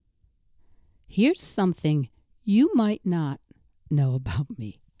Here's something you might not know about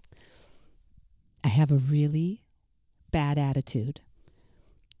me. I have a really bad attitude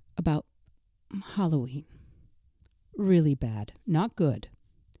about Halloween. Really bad. Not good.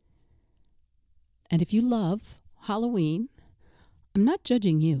 And if you love Halloween, I'm not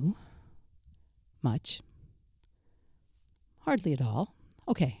judging you much. Hardly at all.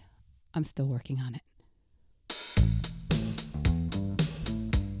 Okay, I'm still working on it.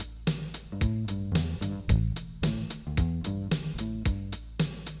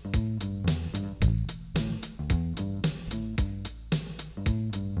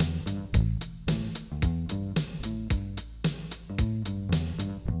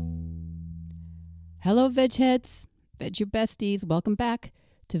 Hello, veg heads, veg your besties. Welcome back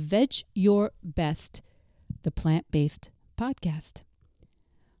to Veg Your Best, the plant-based podcast.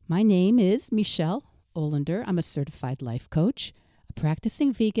 My name is Michelle Olander. I'm a certified life coach, a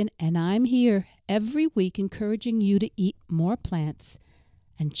practicing vegan, and I'm here every week encouraging you to eat more plants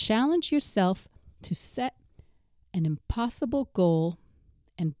and challenge yourself to set an impossible goal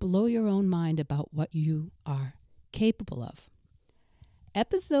and blow your own mind about what you are capable of.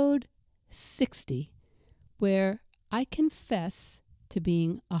 Episode 60, where I confess to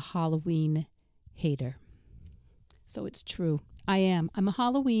being a Halloween hater. So it's true. I am. I'm a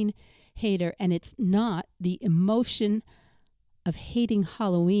Halloween hater, and it's not the emotion of hating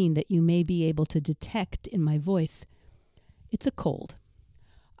Halloween that you may be able to detect in my voice. It's a cold.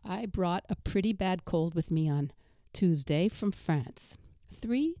 I brought a pretty bad cold with me on Tuesday from France.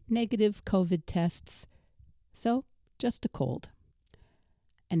 3 negative COVID tests. So just a cold.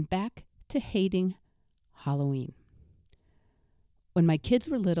 And back to hating Halloween. When my kids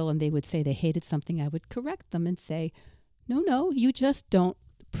were little and they would say they hated something, I would correct them and say, no, you just don't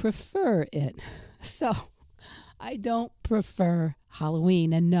prefer it. So I don't prefer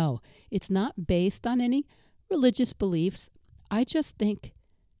Halloween. And no, it's not based on any religious beliefs. I think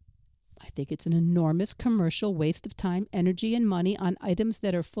it's an enormous commercial waste of time, energy, and money on items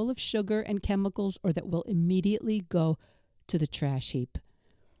that are full of sugar and chemicals or that will immediately go to the trash heap.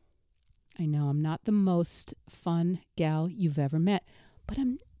 I know I'm not the most fun gal you've ever met, but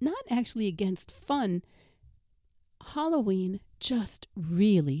I'm not actually against fun. Halloween just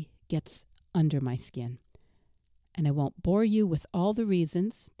really gets under my skin. And I won't bore you with all the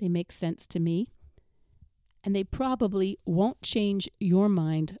reasons. They make sense to me. And they probably won't change your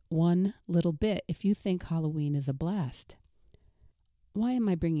mind one little bit if you think Halloween is a blast. Why am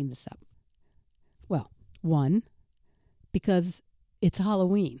I bringing this up? Well, 1, because it's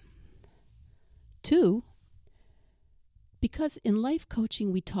Halloween. 2, because in life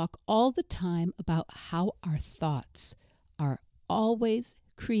coaching, we talk all the time about how our thoughts are always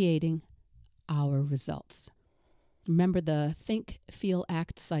creating our results. Remember the think, feel,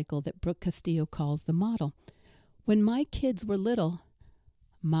 act cycle that Brooke Castillo calls the model. When my kids were little,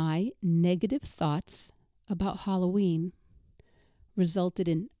 my negative thoughts about Halloween resulted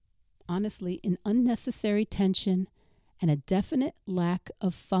in unnecessary tension and a definite lack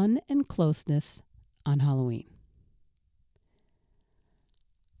of fun and closeness on Halloween.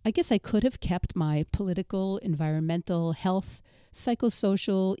 I guess I could have kept my political, environmental, health,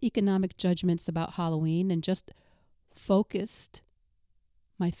 psychosocial, economic judgments about Halloween and just focused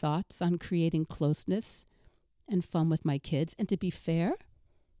my thoughts on creating closeness and fun with my kids. And to be fair,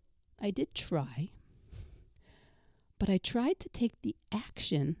 I did try. But I tried to take the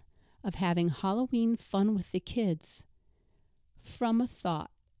action of having Halloween fun with the kids from a thought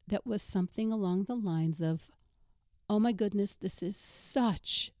that was something along the lines of, oh my goodness, this is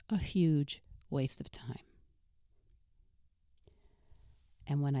such a huge waste of time.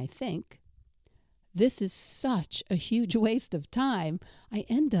 And when I think, this is such a huge waste of time, I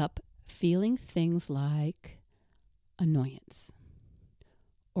end up feeling things like annoyance,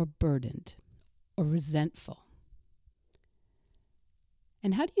 or burdened, or resentful.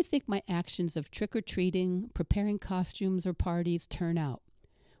 And how do you think my actions of trick-or-treating, preparing costumes or parties turn out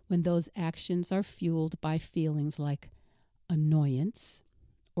when those actions are fueled by feelings like annoyance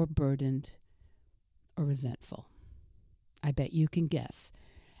or burdened or resentful? I bet you can guess.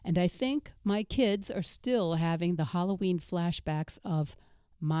 And I think my kids are still having the Halloween flashbacks of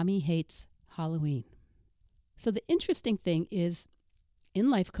Mommy hates Halloween. So the interesting thing is, in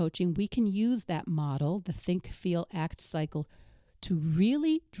life coaching, we can use that model, the think, feel, act cycle, to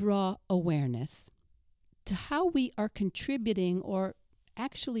really draw awareness to how we are contributing or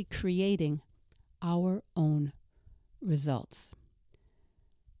actually creating our own results.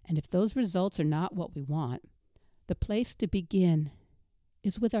 And if those results are not what we want, the place to begin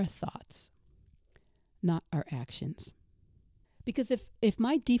is with our thoughts, not our actions. Because if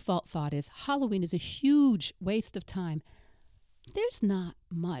my default thought is Halloween is a huge waste of time, there's not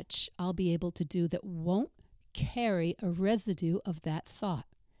much I'll be able to do that won't carry a residue of that thought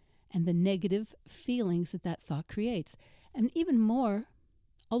and the negative feelings that that thought creates. And even more,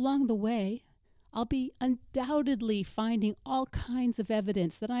 along the way, I'll be undoubtedly finding all kinds of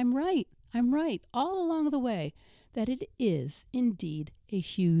evidence that I'm right, all along the way, that it is indeed a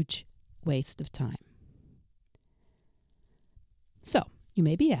huge waste of time. So, you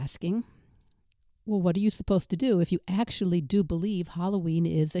may be asking, well, what are you supposed to do if you actually do believe Halloween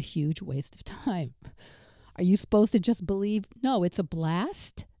is a huge waste of time? Are you supposed to just believe, no, it's a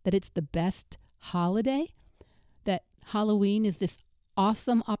blast, that it's the best holiday, that Halloween is this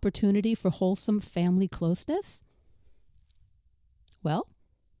awesome opportunity for wholesome family closeness? Well,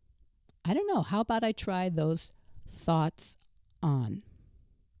 I don't know. How about I try those thoughts on?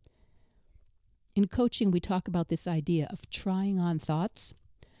 In coaching, we talk about this idea of trying on thoughts.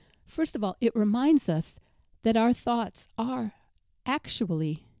 First of all, it reminds us that our thoughts are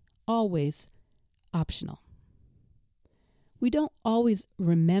actually always optional. We don't always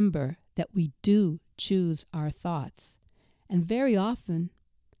remember that we do choose our thoughts. And very often,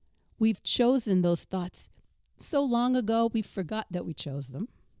 we've chosen those thoughts so long ago, we forgot that we chose them.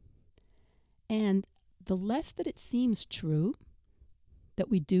 And the less that it seems true that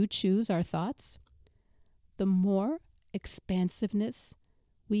we do choose our thoughts, the more expansiveness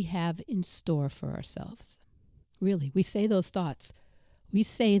we have in store for ourselves. Really, we say those thoughts. We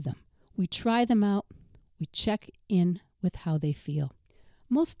say them. We try them out. We check in with how they feel.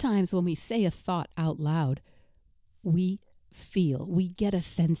 Most times when we say a thought out loud, we get a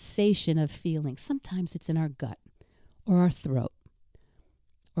sensation of feeling. Sometimes it's in our gut or our throat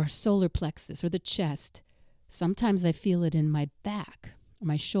or our solar plexus or the chest. Sometimes I feel it in my back or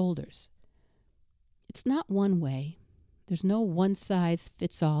my shoulders. It's not one way. There's no one size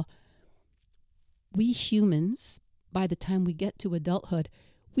fits all. We humans, by the time we get to adulthood,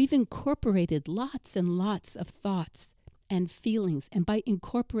 we've incorporated lots and lots of thoughts and feelings. And by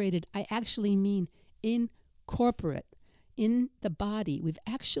incorporated, I actually mean incorporate. In the body, we've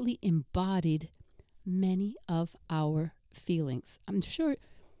actually embodied many of our feelings. I'm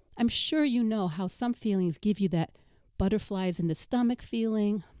sure you know how some feelings give you that butterflies in the stomach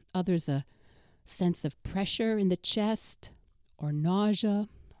feeling, others a sense of pressure in the chest, or nausea,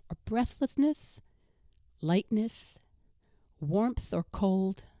 or breathlessness, lightness, warmth or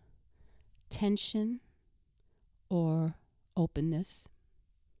cold, tension, or openness.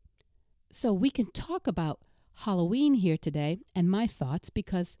 So we can talk about Halloween here today and my thoughts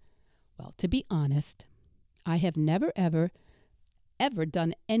because, well, to be honest, I have never, ever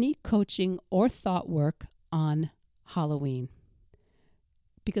done any coaching or thought work on Halloween.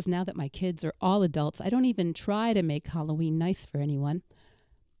 Because now that my kids are all adults, I don't even try to make Halloween nice for anyone.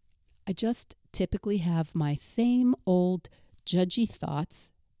 I just typically have my same old judgy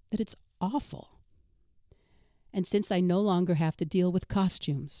thoughts that it's awful. And since I no longer have to deal with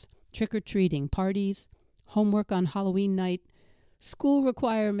costumes, trick-or-treating, parties, homework on Halloween night, school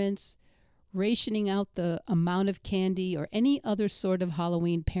requirements, rationing out the amount of candy, or any other sort of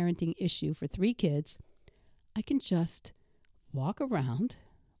Halloween parenting issue for 3 kids, I can just walk around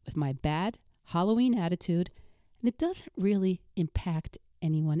with my bad Halloween attitude, and it doesn't really impact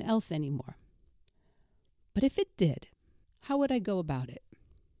anyone else anymore. But if it did, how would I go about it?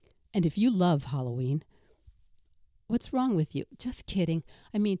 And if you love Halloween, what's wrong with you? Just kidding.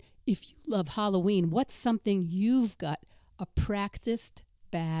 I mean, if you love Halloween, what's something you've got a practiced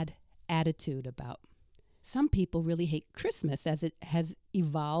bad attitude about? Some people really hate Christmas as it has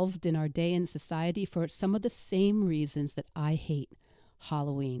evolved in our day and society for some of the same reasons that I hate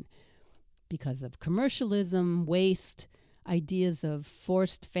Halloween. Because of commercialism, waste, ideas of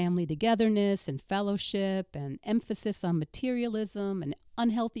forced family togetherness and fellowship, and emphasis on materialism and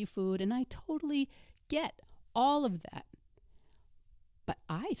unhealthy food. And I totally get all of that. But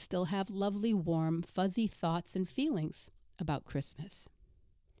I still have lovely, warm, fuzzy thoughts and feelings about Christmas.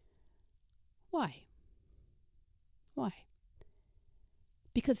 Why? Why?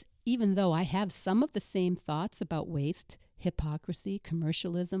 Because even though I have some of the same thoughts about waste, hypocrisy,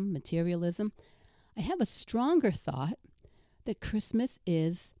 commercialism, materialism, I have a stronger thought that Christmas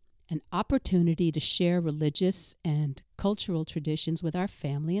is an opportunity to share religious and cultural traditions with our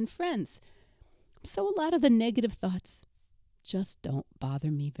family and friends. So a lot of the negative thoughts just don't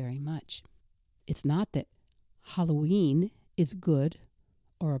bother me very much. It's not that Halloween is good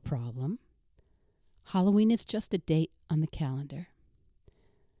or a problem. Halloween is just a date on the calendar.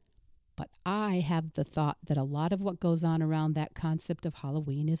 But I have the thought that a lot of what goes on around that concept of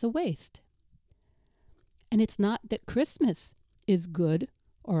Halloween is a waste. And it's not that Christmas is good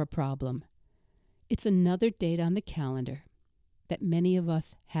or a problem. It's another date on the calendar that many of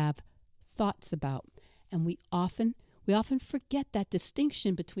us have thoughts about. And we often forget that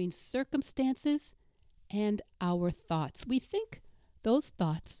distinction between circumstances and our thoughts. We think those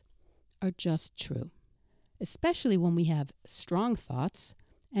thoughts are just true, especially when we have strong thoughts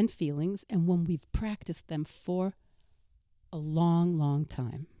and feelings and when we've practiced them for a long, long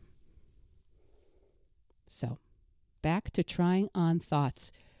time. So, back to trying on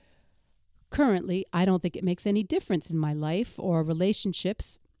thoughts. Currently, I don't think it makes any difference in my life or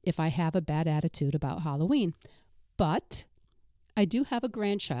relationships if I have a bad attitude about Halloween. But I do have a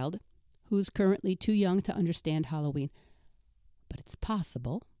grandchild who's currently too young to understand Halloween. But it's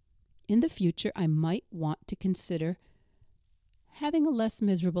possible in the future I might want to consider having a less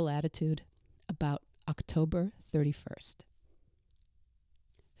miserable attitude about October 31st.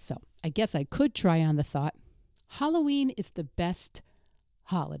 So I guess I could try on the thought, Halloween is the best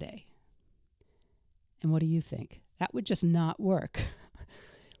holiday. And what do you think? That would just not work.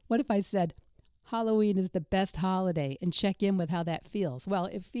 What if I said, Halloween is the best holiday, and check in with how that feels? Well,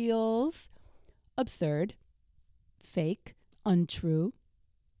 it feels absurd, fake, untrue.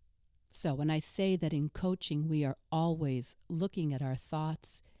 So when I say that in coaching we are always looking at our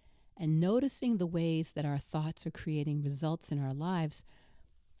thoughts and noticing the ways that our thoughts are creating results in our lives,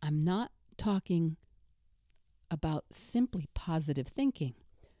 I'm not talking about simply positive thinking,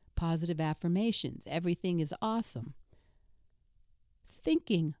 positive affirmations, everything is awesome.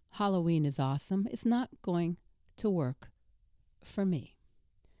 Thinking Halloween is awesome is not going to work for me.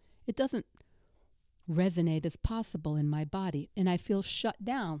 It doesn't resonate as possible in my body, and I feel shut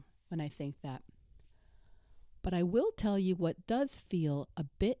down when I think that. But I will tell you what does feel a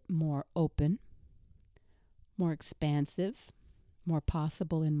bit more open, more expansive, more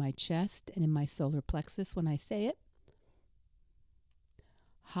possible in my chest and in my solar plexus when I say it.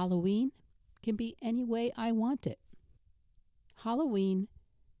 Halloween can be any way I want it. Halloween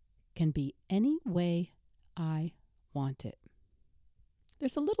can be any way I want it.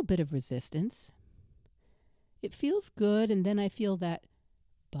 There's a little bit of resistance. It feels good, and then I feel that,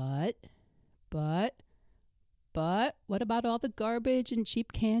 but, what about all the garbage and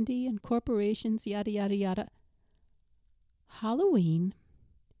cheap candy and corporations, yada, yada, yada? Halloween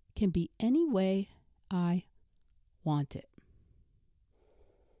can be any way I want it.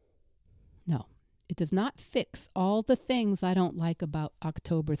 No, it does not fix all the things I don't like about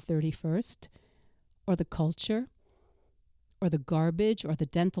October 31st, or the culture, or the garbage, or the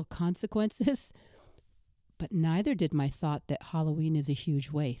dental consequences. But neither did my thought that Halloween is a huge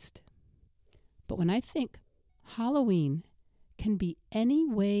waste. But when I think Halloween can be any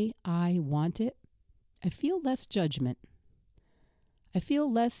way I want it, I feel less judgment. I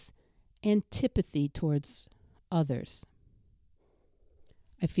feel less antipathy towards others.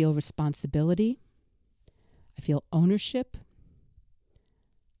 I feel responsibility. I feel ownership.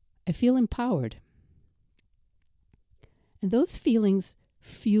 I feel empowered. And those feelings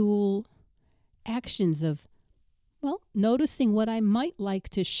fuel actions of, noticing what I might like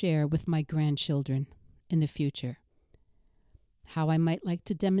to share with my grandchildren in the future. How I might like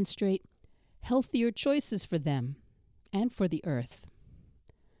to demonstrate healthier choices for them and for the earth.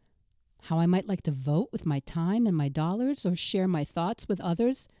 How I might like to vote with my time and my dollars or share my thoughts with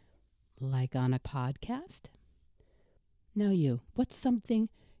others, like on a podcast. Now what's something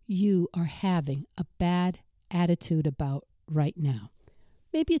you are having a bad attitude about right now?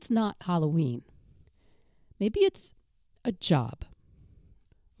 Maybe it's not Halloween. Maybe it's a job,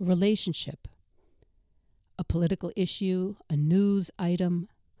 a relationship, a political issue, a news item,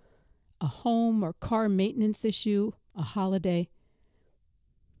 a home or car maintenance issue, a holiday.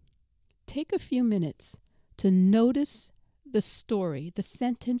 Take a few minutes to notice the story, the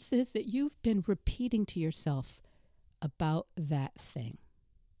sentences that you've been repeating to yourself about that thing.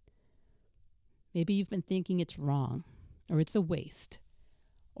 Maybe you've been thinking it's wrong, or it's a waste,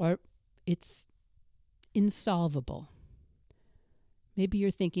 or it's insolvable. Maybe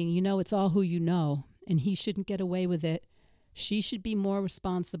you're thinking, it's all who you know, and he shouldn't get away with it. She should be more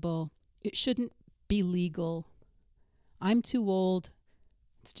responsible. It shouldn't be legal. I'm too old.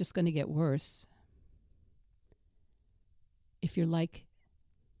 It's just going to get worse. If you're like,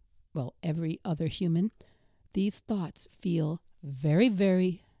 every other human, these thoughts feel very,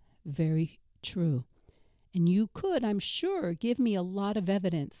 very, very true. And you could, I'm sure, give me a lot of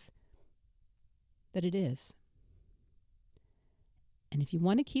evidence that it is. And if you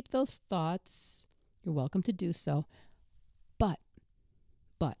want to keep those thoughts, you're welcome to do so. But,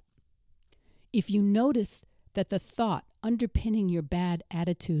 if you notice that the thought underpinning your bad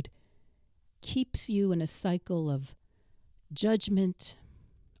attitude keeps you in a cycle of judgment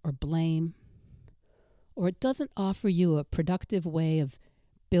or blame, or it doesn't offer you a productive way of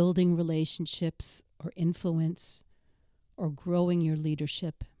building relationships or influence or growing your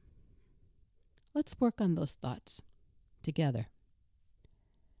leadership, let's work on those thoughts together.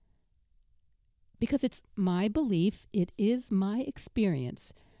 Because it's my belief, it is my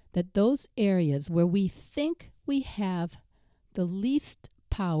experience, that those areas where we think we have the least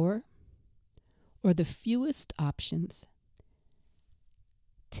power or the fewest options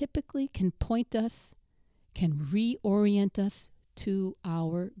typically can point us, can reorient us to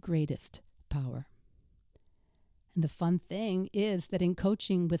our greatest power. And the fun thing is that in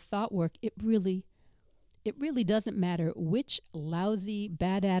coaching with thought work, it really doesn't matter which lousy,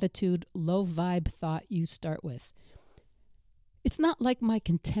 bad attitude, low vibe thought you start with. It's not like my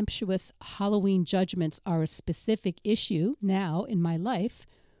contemptuous Halloween judgments are a specific issue now in my life.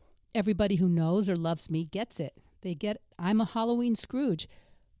 Everybody who knows or loves me gets it. They get I'm a Halloween Scrooge.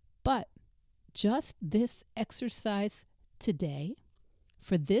 But just this exercise today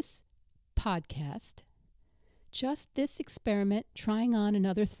for this podcast, just this experiment, trying on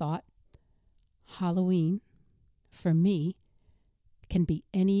another thought, Halloween, for me, can be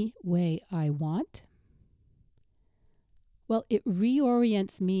any way I want. Well, it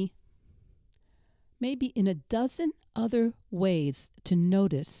reorients me maybe in a dozen other ways to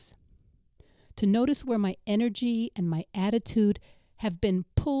notice where my energy and my attitude have been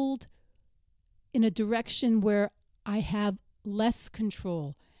pulled in a direction where I have less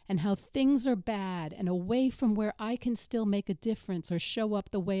control, and how things are bad and away from where I can still make a difference or show up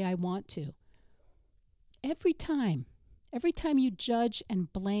the way I want to. Every time you judge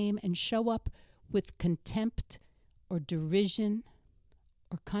and blame and show up with contempt or derision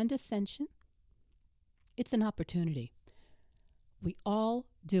or condescension, it's an opportunity. We all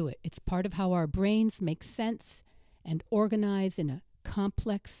do it. It's part of how our brains make sense and organize in a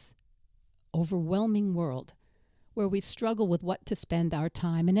complex, overwhelming world where we struggle with what to spend our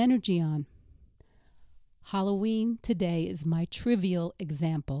time and energy on. Halloween today is my trivial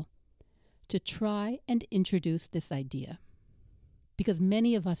example to try and introduce this idea, because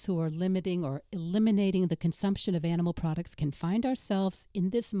many of us who are limiting or eliminating the consumption of animal products can find ourselves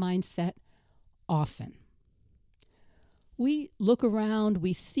in this mindset often. We look around,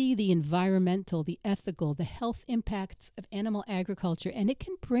 we see the environmental, the ethical, the health impacts of animal agriculture, and it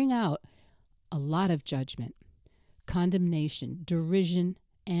can bring out a lot of judgment, condemnation, derision,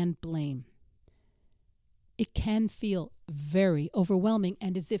 and blame. It can feel very overwhelming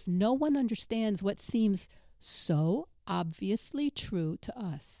and as if no one understands what seems so obviously true to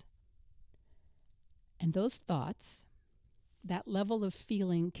us. And those thoughts, that level of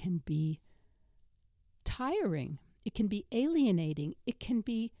feeling can be tiring. It can be alienating. It can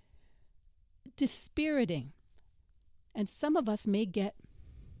be dispiriting. And some of us may get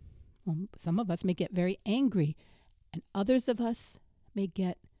very angry, and others of us may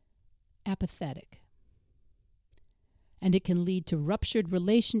get apathetic. And it can lead to ruptured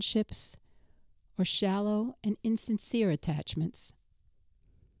relationships or shallow and insincere attachments.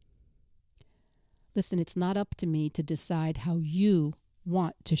 Listen, it's not up to me to decide how you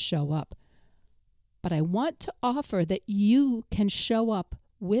want to show up. But I want to offer that you can show up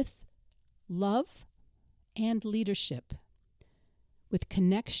with love and leadership, with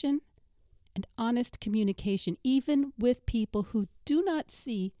connection and honest communication, even with people who do not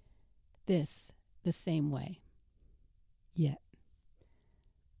see this the same way yet.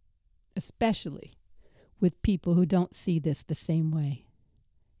 Especially with people who don't see this the same way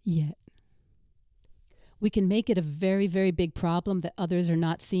yet. We can make it a very, very big problem that others are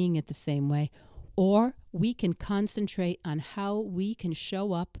not seeing it the same way. Or we can concentrate on how we can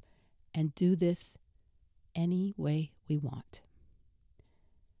show up and do this any way we want.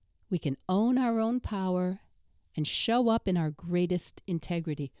 We can own our own power and show up in our greatest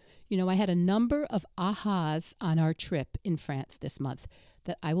integrity. You know, I had a number of ahas on our trip in France this month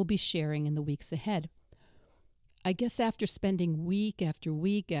that I will be sharing in the weeks ahead. I guess after spending week after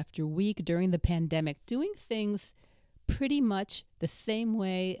week after week during the pandemic doing things pretty much the same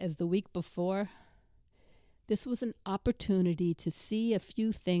way as the week before, this was an opportunity to see a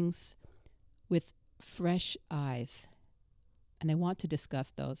few things with fresh eyes. And I want to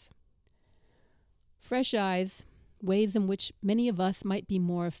discuss those. Fresh eyes, ways in which many of us might be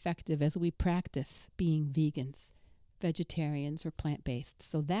more effective as we practice being vegans, vegetarians, or plant-based.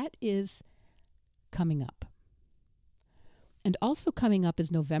 So that is coming up. And also coming up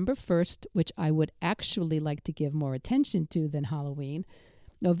is November 1st, which I would actually like to give more attention to than Halloween.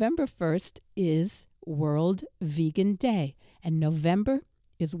 November 1st is World Vegan Day, and November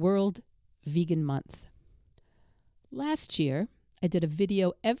is World Vegan Month. Last year, I did a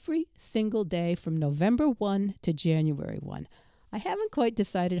video every single day from November 1 to January 1. I haven't quite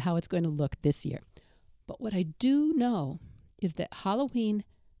decided how it's going to look this year. But what I do know is that Halloween,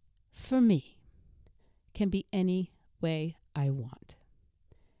 for me, can be any way I want.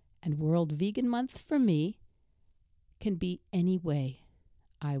 And World Vegan Month, for me, can be any way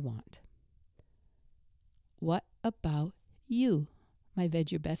I want. What about you, my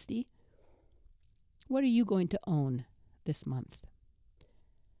Veg Your Bestie? What are you going to own this month?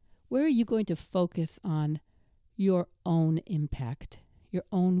 Where are you going to focus on your own impact, your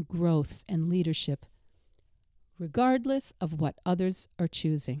own growth and leadership, regardless of what others are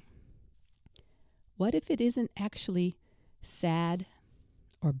choosing? What if it isn't actually sad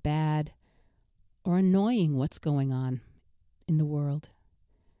or bad or annoying what's going on in the world?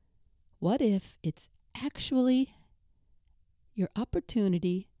 What if it's actually your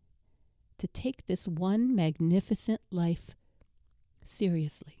opportunity to take this one magnificent life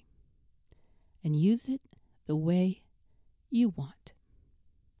seriously and use it the way you want?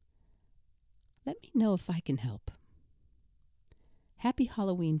 Let me know if I can help. Happy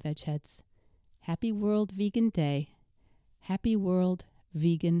Halloween, Veg Heads. Happy World Vegan Day. Happy World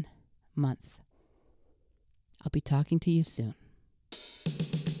Vegan Month. I'll be talking to you soon.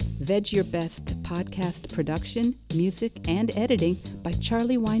 Veg Your Best podcast production, music, and editing by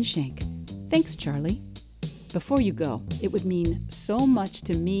Charlie Weinshank. Thanks, Charlie. Before you go, it would mean so much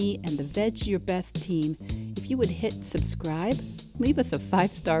to me and the Veg Your Best team if you would hit subscribe, leave us a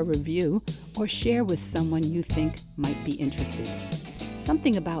 5-star review, or share with someone you think might be interested.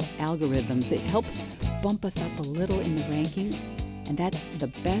 Something about algorithms, it helps bump us up a little in the rankings, and that's the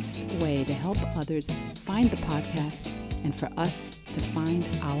best way to help others find the podcast and for us to find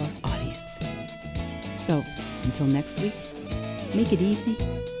our audience. So, until next week, make it easy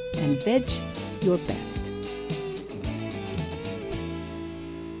and veg your best.